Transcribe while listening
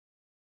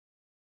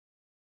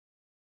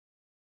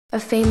A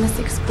famous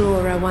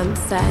explorer once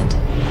said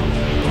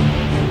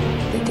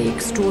that the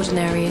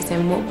extraordinary is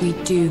in what we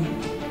do,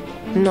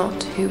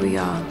 not who we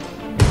are.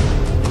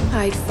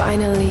 I'd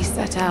finally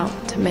set out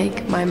to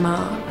make my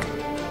mark,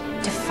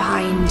 to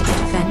find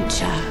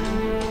adventure.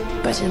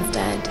 But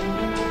instead,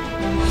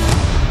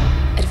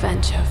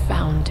 adventure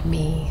found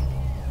me.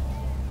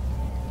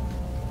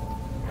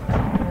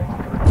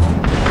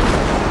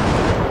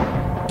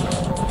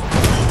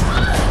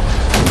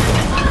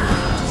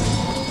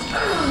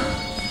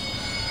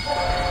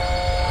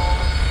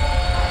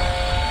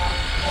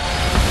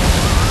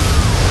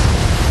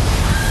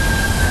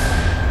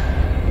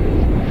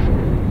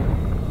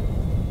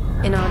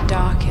 In our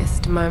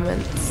darkest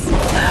moments,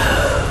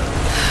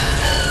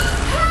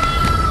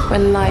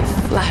 when life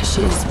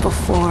flashes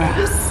before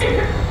us,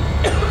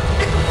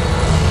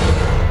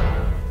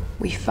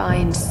 we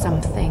find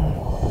something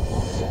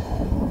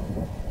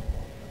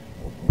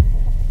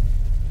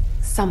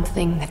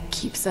that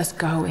keeps us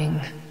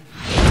going.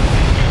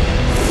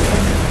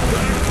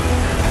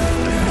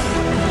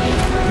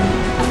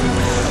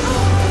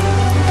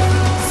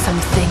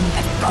 Something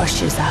that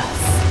pushes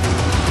us.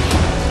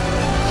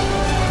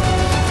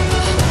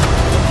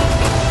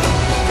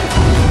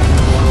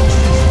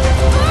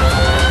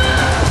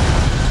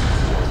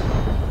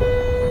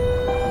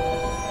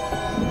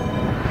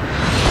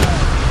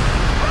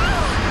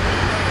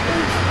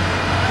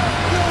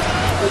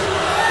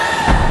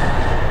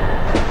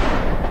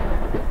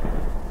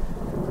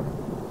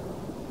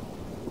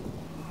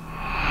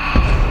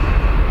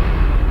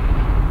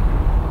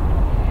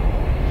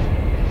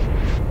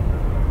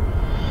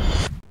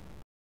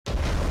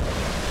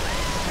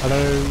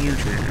 Hello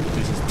YouTube,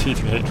 this is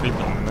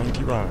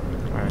T3H91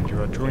 and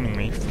you are joining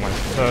me for my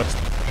first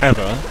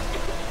ever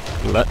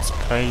Let's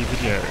Play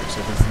video,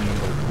 so this is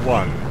number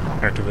 1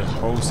 out of this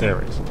whole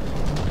series.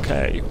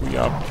 Okay, we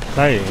are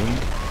playing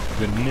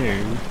the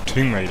new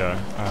Tomb Raider.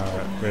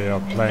 We are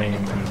playing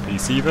the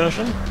PC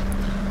version,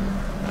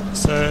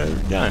 so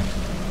yeah,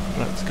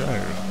 let's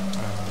go.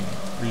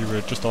 We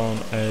were just on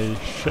a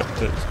ship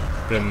that's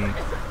been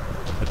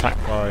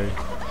attacked by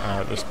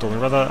the stormy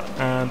weather,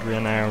 and we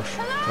are now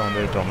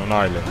stranded on an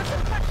island.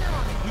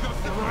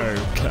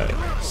 Okay,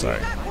 so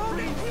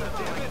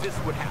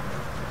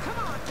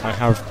I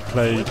have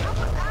played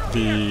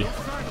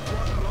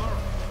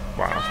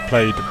I've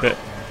played a bit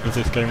of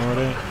this game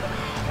already,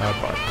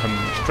 but I've come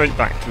straight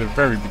back to the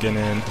very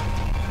beginning,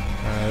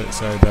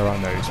 so there are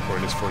no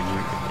spoilers for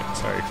you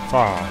so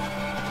far.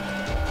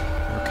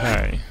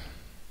 Okay,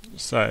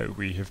 so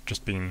we have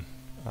just been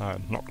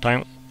knocked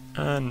out,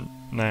 and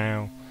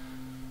now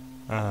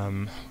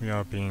we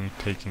are being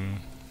taken,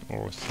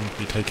 or seem to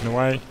be taken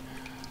away,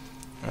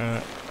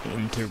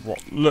 into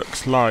what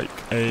looks like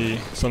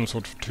some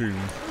sort of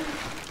tomb.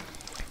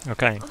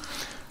 Okay,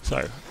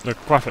 so the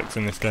graphics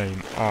in this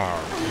game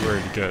are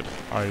really good.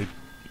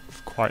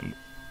 It's quite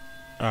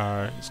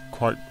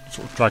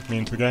sort of dragged me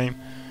into the game.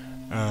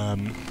 I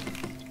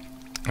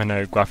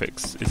know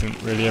graphics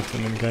isn't really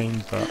everything in the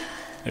game, but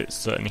it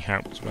certainly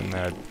helps when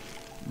they're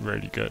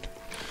really good.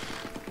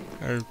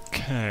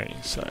 Okay,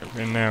 so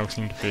we now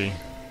seem to be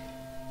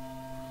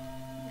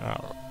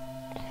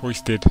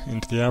hoisted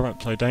into the air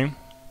upside down.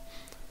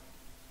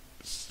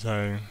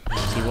 So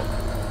let's see what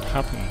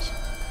happens.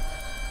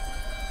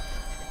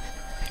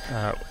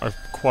 I've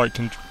quite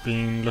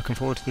been looking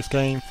forward to this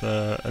game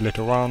for a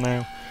little while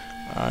now,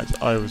 as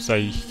I was a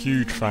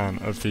huge fan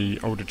of the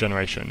older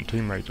generation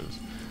Tomb Raiders.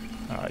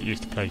 I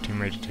used to play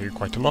Tomb Raider 2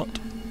 quite a lot,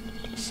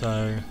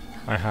 so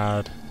I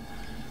had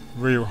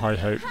real high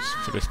hopes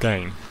for this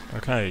game.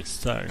 Okay,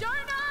 so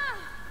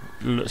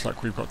looks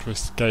like we've got to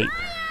escape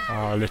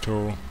our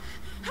little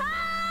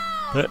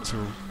bit,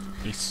 so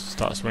we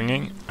start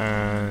swinging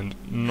and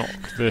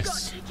knock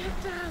this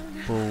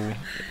ball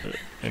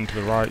into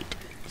the right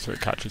so it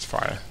catches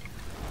fire.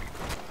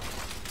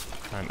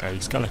 And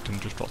a skeleton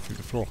just dropped through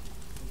the floor.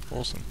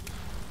 Awesome.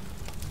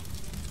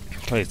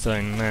 Okay, so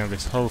now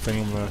this whole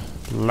thing on the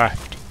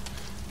left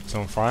is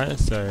on fire,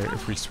 so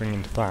if we swing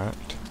into that,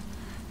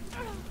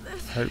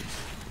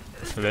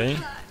 hopefully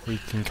we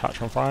can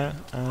catch on fire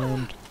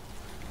and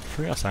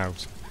free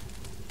ourselves.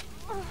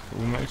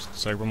 Almost,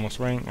 so one more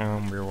swing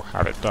and we'll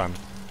have it done.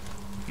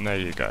 And there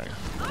you go.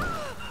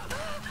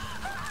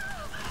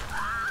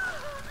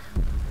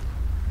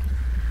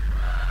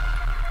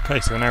 Okay,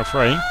 so we're now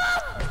free,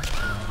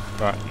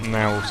 but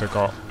now also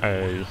got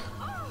a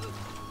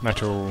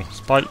metal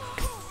spike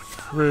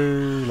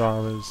through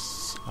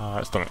Lara's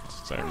stomach,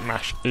 so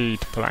mash E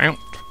to pull it out.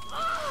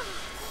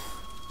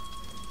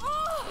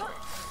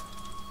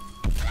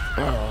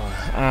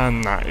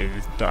 And that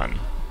is done.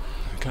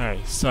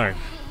 Okay, so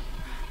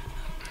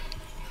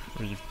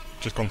we've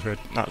just gone through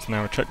that's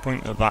now a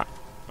checkpoint of that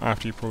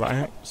after you pull that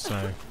out,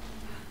 so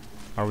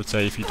I would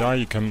say if you die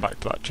you come back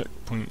to that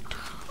checkpoint.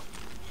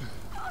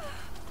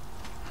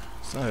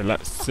 So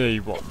let's see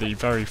what the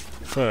very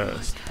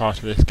first part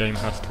of this game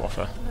has to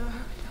offer.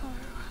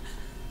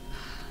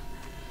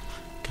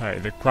 Okay,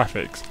 the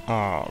graphics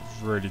are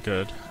really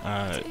good.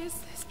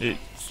 It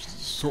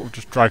sort of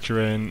just drags you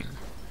in,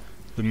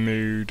 the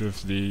mood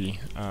of the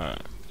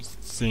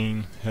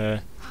scene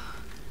here.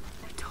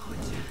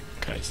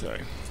 Okay, so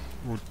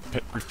we've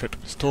picked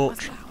up this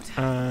torch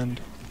and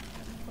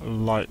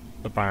light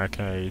the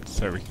barricade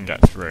so we can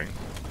get through.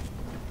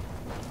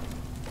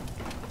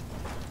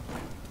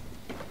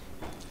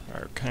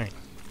 Okay,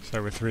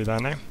 so we're through there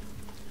now.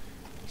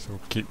 So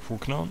we'll keep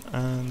walking on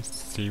and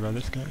see where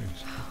this goes.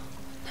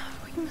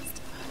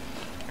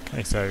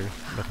 Okay, so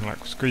looking like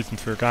we're squeezing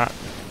through a gap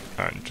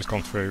and just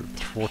gone through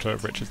water,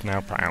 which has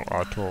now put out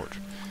our torch.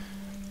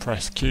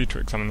 Press Q to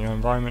examine the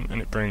environment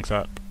and it brings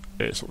up,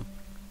 it sort of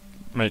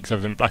makes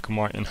everything black and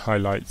white and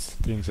highlights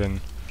things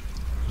in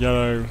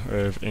yellow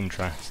of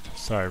interest.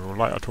 So we'll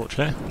light our torch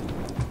here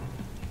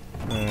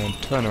and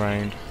turn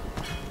around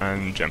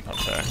and jump up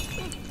there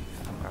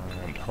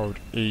and hold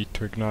E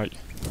to ignite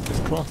this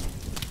cloth.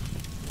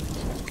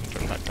 So we can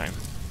jump back down.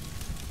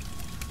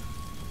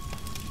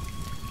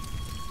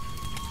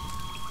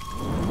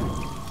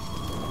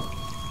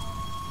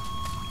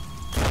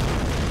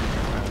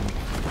 And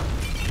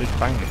big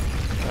bang,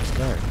 let's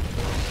go.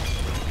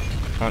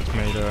 That's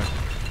made a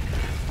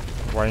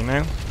way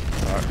now.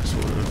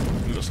 Sort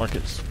of looks like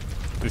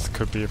this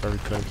could be a very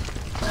close.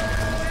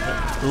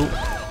 Ooh,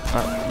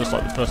 that looks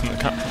like the person that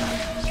captured.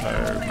 So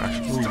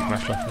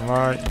mash left and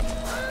right.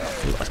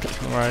 Ooh, that's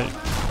getting right.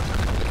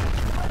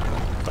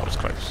 That was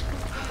close.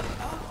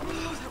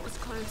 Oh, that was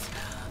close.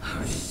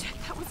 Oh shit,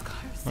 that was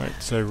close. Right,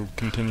 so we'll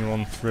continue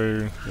on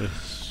through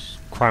this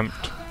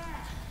cramped,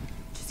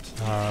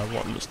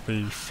 what looks to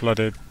be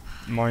flooded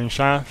mine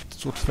shaft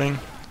sort of thing.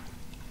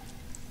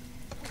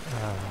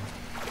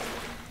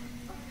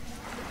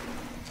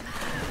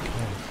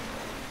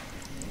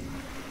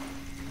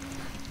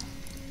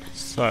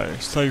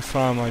 So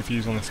far my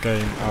views on this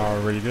game are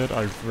really good.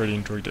 I've really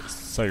enjoyed it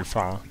so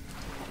far.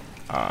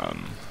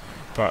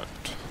 But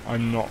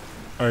I'm not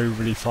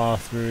overly far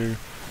through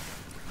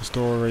the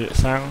story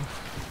itself.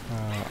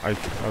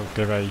 I'll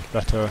give a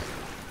better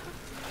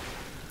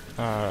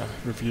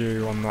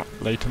review on that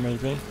later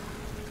maybe.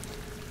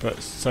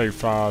 But so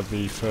far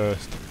the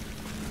first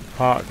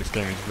part of this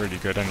game is really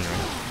good anyway.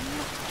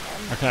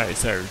 Okay,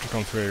 so we've just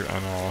gone through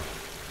and our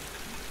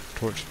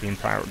torch has been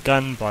put out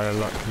again by a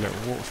lucky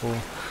little waterfall.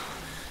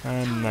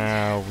 And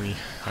now we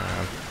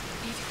have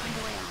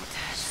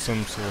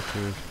some sort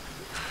of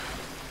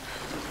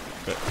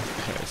bit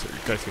here, so we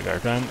go through there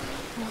again.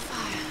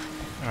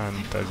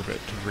 And there's a bit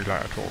to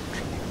relight our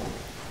torch.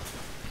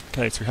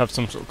 Okay, so we have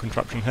some sort of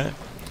contraption here.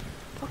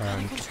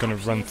 I'm just going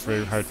to run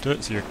through how to do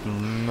it, so you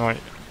can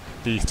ignite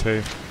these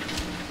two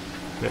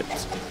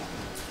bits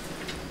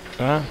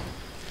there,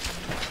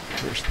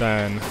 which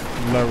then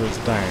lowers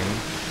down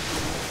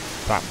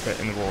that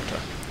bit in the water.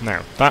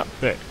 Now, that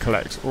bit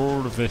collects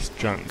all of this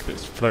junk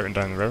that's floating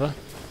down the river.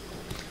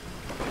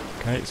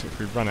 Okay, so if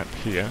we run up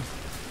here,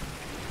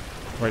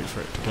 wait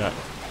for it to get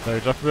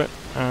loaded up a bit,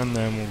 and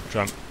then we'll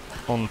jump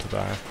onto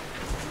there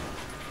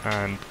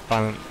and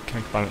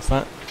counterbalance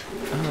that,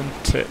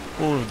 and tip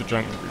all of the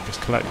junk that we've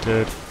just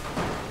collected,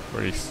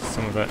 release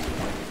some of it,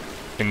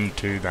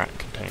 into that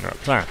container up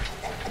there.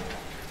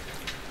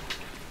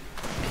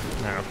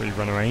 Now if we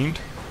run around,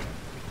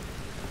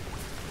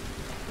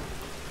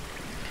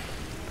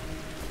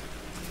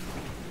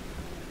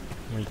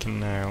 we can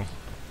now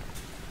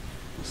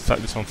set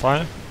this on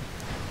fire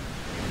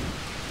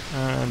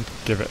and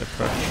give it a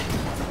push.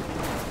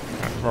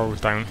 That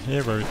rolls down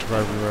here where we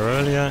were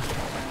earlier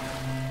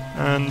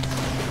and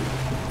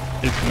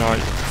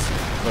ignites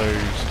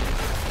those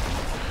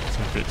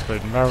simply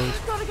exploding barrels.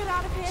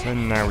 So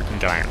now we can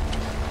get out.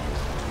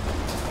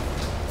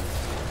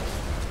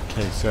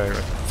 Okay, so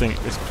I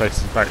think this place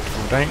is about to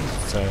fall down,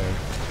 so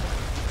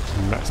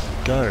let's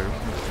go.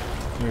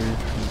 Move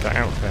and get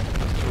out there.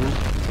 Ooh.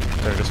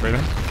 Go this way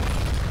then.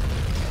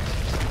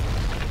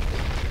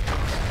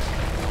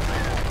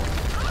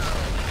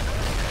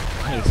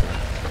 Okay, so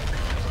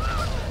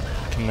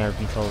we can now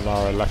control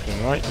our left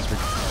and right as we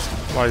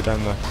slide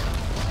down the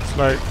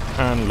slope,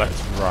 and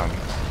let's run.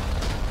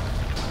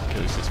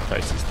 Because this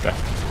place is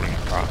definitely falling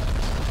apart.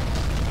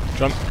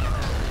 Jump.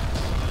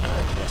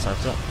 And put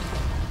ourselves up.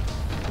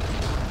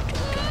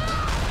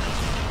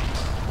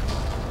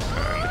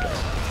 And again.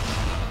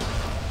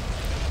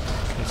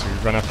 Okay, so we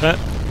run up it.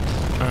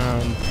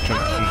 And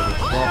jump into the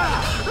rock.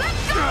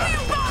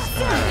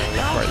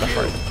 Left,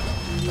 right.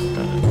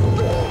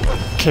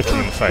 Kick him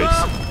in the face.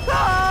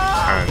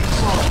 And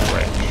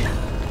switch.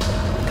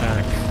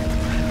 Okay.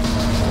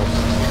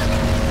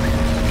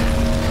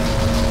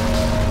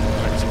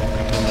 Next we'll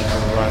continue to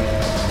run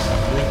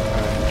up here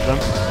and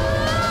jump.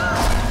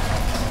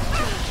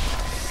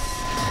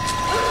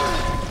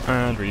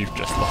 And we've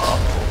just lost our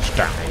torch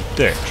down a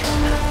ditch.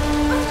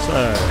 So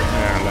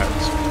now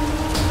let's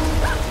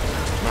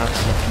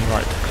left and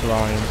right to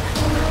climb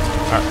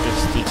at this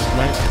steep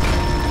slope,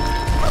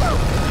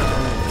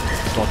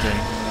 dodging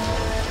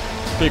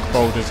big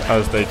boulders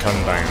as they come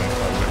down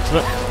by the looks of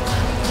it.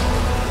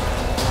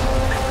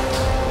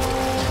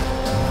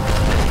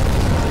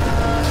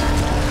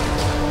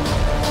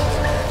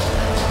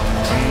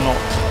 I'm not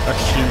a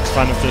huge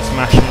fan of this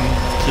mashing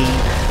key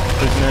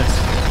business,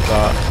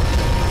 but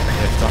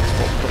if that's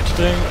what we've got to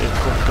do, it's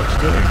what we've got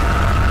to do.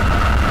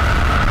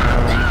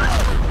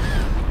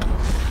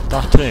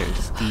 That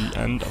is the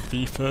end of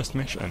the first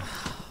mission.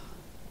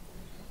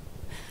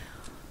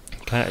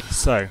 Okay,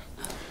 so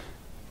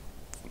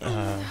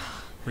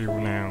we will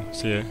now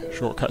see a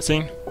short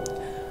cutscene.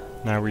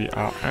 Now we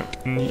are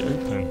out in the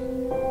open.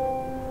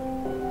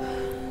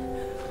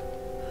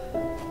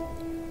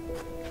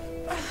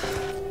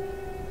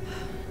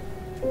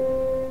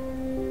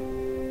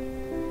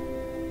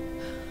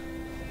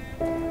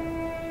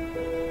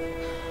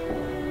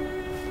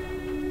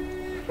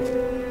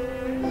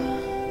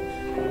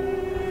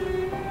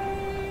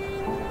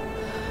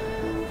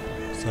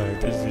 So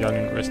this is the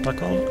island we're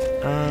stuck on,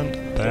 and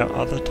there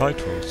are the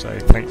titles. So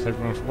thanks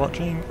everyone for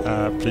watching.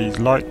 Please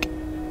like,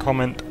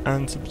 comment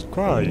and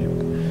subscribe,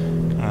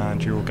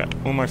 and you will get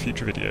all my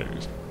future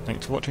videos.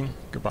 Thanks for watching,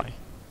 goodbye.